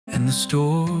and the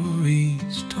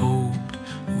stories told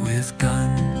with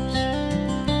guns.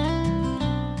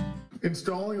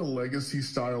 Installing a legacy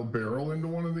style barrel into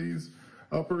one of these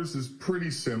uppers is pretty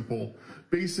simple.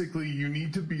 Basically, you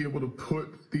need to be able to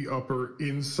put the upper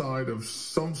inside of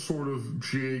some sort of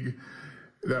jig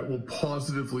that will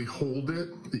positively hold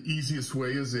it. The easiest way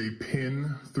is a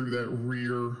pin through that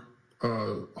rear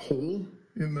hole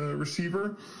in the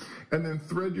receiver, and then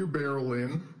thread your barrel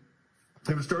in.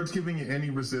 If it starts giving you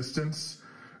any resistance,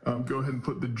 go ahead and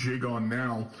put the jig on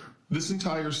now. This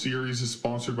entire series is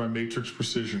sponsored by Matrix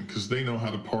Precision because they know how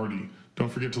to party.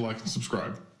 Don't forget to like and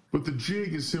subscribe. But the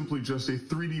jig is simply just a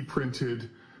 3D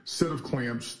printed set of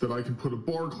clamps that I can put a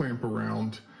bar clamp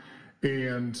around,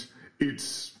 and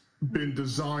it's been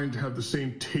designed to have the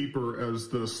same taper as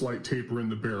the slight taper in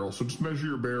the barrel. So just measure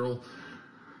your barrel,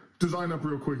 design up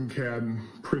real quick in CAD,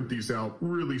 and print these out.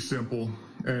 Really simple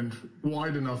and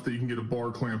wide enough that you can get a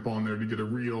bar clamp on there to get a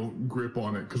real grip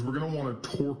on it, because we're going to want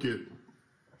to torque it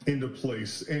into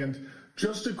place. And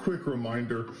just a quick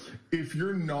reminder, if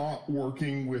you're not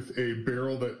working with a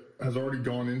barrel that has already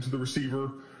gone into the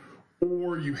receiver,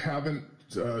 or you haven't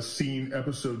seen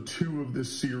episode 2 of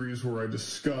this series where I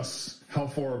discuss how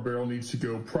far a barrel needs to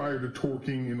go prior to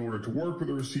torquing in order to work with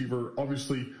a receiver,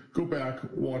 obviously go back,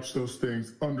 watch those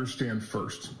things, understand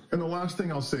first. And the last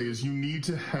thing I'll say is you need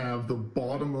to have the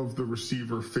bottom of the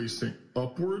receiver facing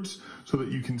upwards so that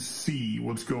you can see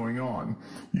what's going on.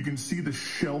 You can see the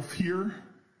shelf here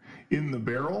in the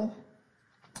barrel.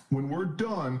 When we're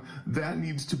done, that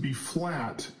needs to be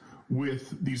flat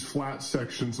with these flat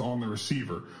sections on the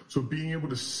receiver. So being able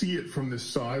to see it from this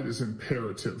side is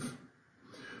imperative.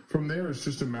 From there, it's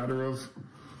just a matter of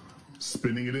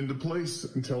spinning it into place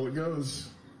until it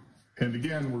goes. And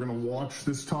again, we're going to watch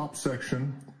this top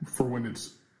section for when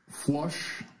it's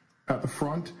flush at the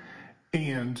front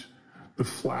and the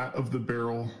flat of the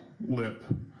barrel lip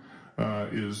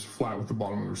is flat with the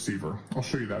bottom of the receiver. I'll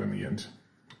show you that in the end.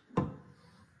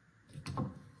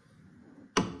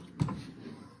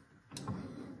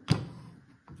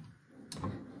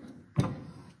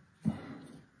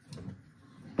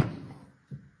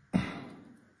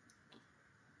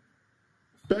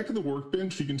 Back in the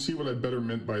workbench, you can see what I better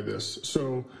meant by this.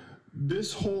 So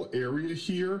this whole area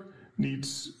here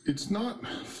needs, it's not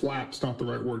flat, it's not the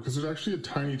right word, because there's actually a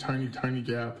tiny, tiny, tiny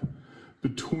gap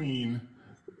between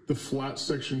the flat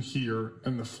section here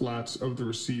and the flats of the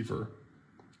receiver.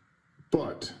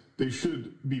 But they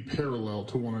should be parallel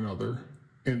to one another,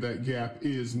 and that gap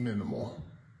is minimal.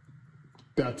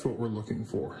 That's what we're looking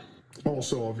for.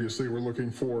 Also, obviously, we're looking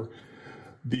for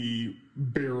the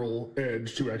barrel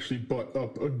edge to actually butt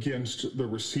up against the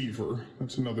receiver.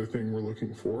 That's another thing we're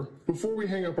looking for. Before we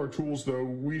hang up our tools though,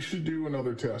 we should do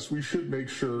another test. We should make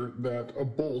sure that a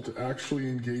bolt actually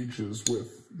engages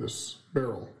with this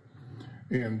barrel.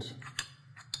 And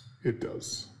it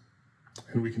does.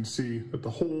 And we can see that the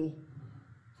hole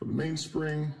for the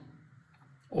mainspring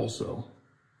also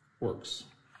works.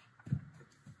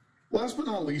 Last but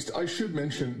not least, I should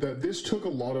mention that this took a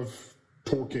lot of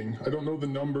torquing. I don't know the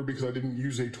number because I didn't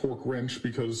use a torque wrench,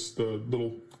 because the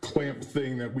little clamp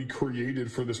thing that we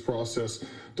created for this process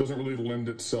doesn't really lend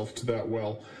itself to that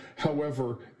well.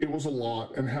 However, it was a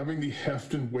lot, and having the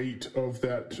heft and weight of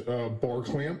that bar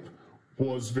clamp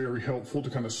was very helpful to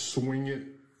kind of swing it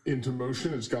into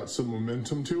motion. It's got some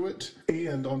momentum to it.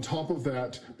 And on top of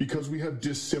that, because we have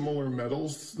dissimilar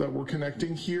metals that we're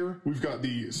connecting here, we've got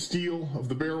the steel of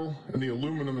the barrel and the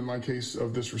aluminum, in my case,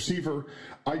 of this receiver.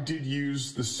 I did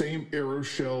use the same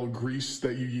aeroshell grease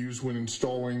that you use when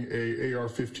installing a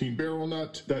AR-15 barrel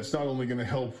nut. That's not only going to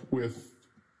help with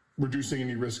reducing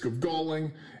any risk of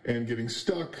galling and getting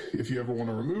stuck if you ever want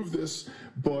to remove this,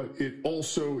 but it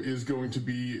also is going to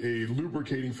be a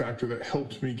lubricating factor that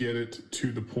helped me get it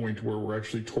to the point where we're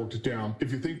actually torqued down.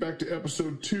 If you think back to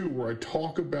episode 2 where I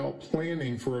talk about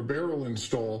planning for a barrel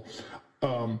install,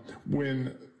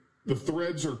 when the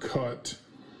threads are cut,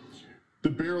 the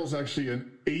barrel's actually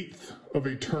 1/8 of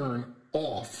a turn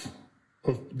off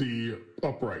of the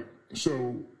upright.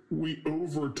 So we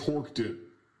over torqued it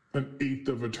 1/8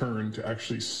 of a turn to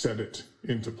actually set it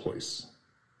into place.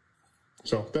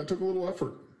 So that took a little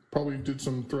effort. Probably did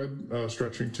some thread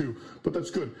stretching too, but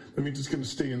that's good. That means it's going to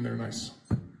stay in there nice.